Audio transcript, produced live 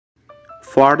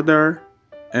farther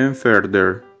and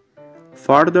further.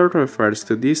 Farther refers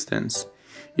to distance.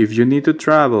 If you need to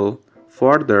travel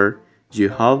further, you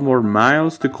have more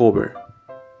miles to cover.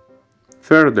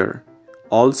 Further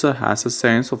also has a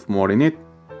sense of more in it,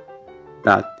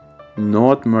 but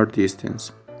not more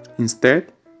distance.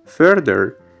 Instead,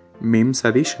 further means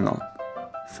additional.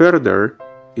 Further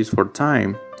is for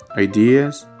time,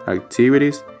 ideas,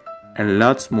 activities, and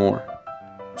lots more.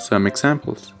 Some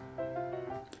examples.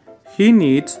 He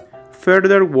needs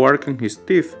further work on his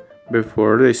teeth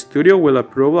before the studio will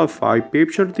approve a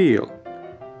 5-picture deal.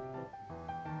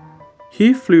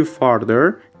 He flew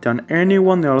farther than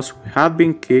anyone else who had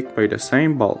been kicked by the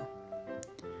same ball.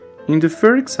 In the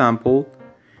first example,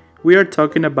 we are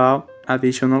talking about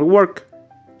additional work,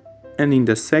 and in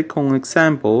the second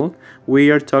example, we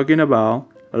are talking about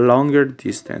longer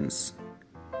distance.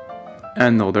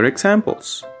 And other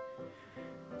examples.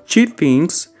 She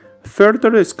thinks further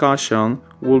discussion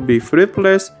will be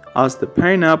fruitless as the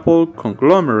pineapple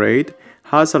conglomerate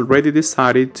has already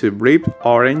decided to breed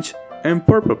orange and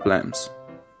purple plums.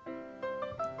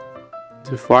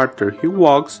 The farther he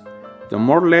walks, the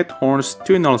more Leghorns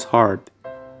tunnels hard.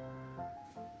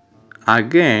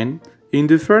 Again, in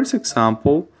the first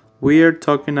example, we are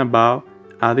talking about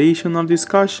additional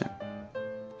discussion,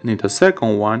 and in the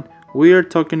second one, we are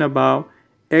talking about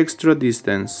extra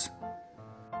distance.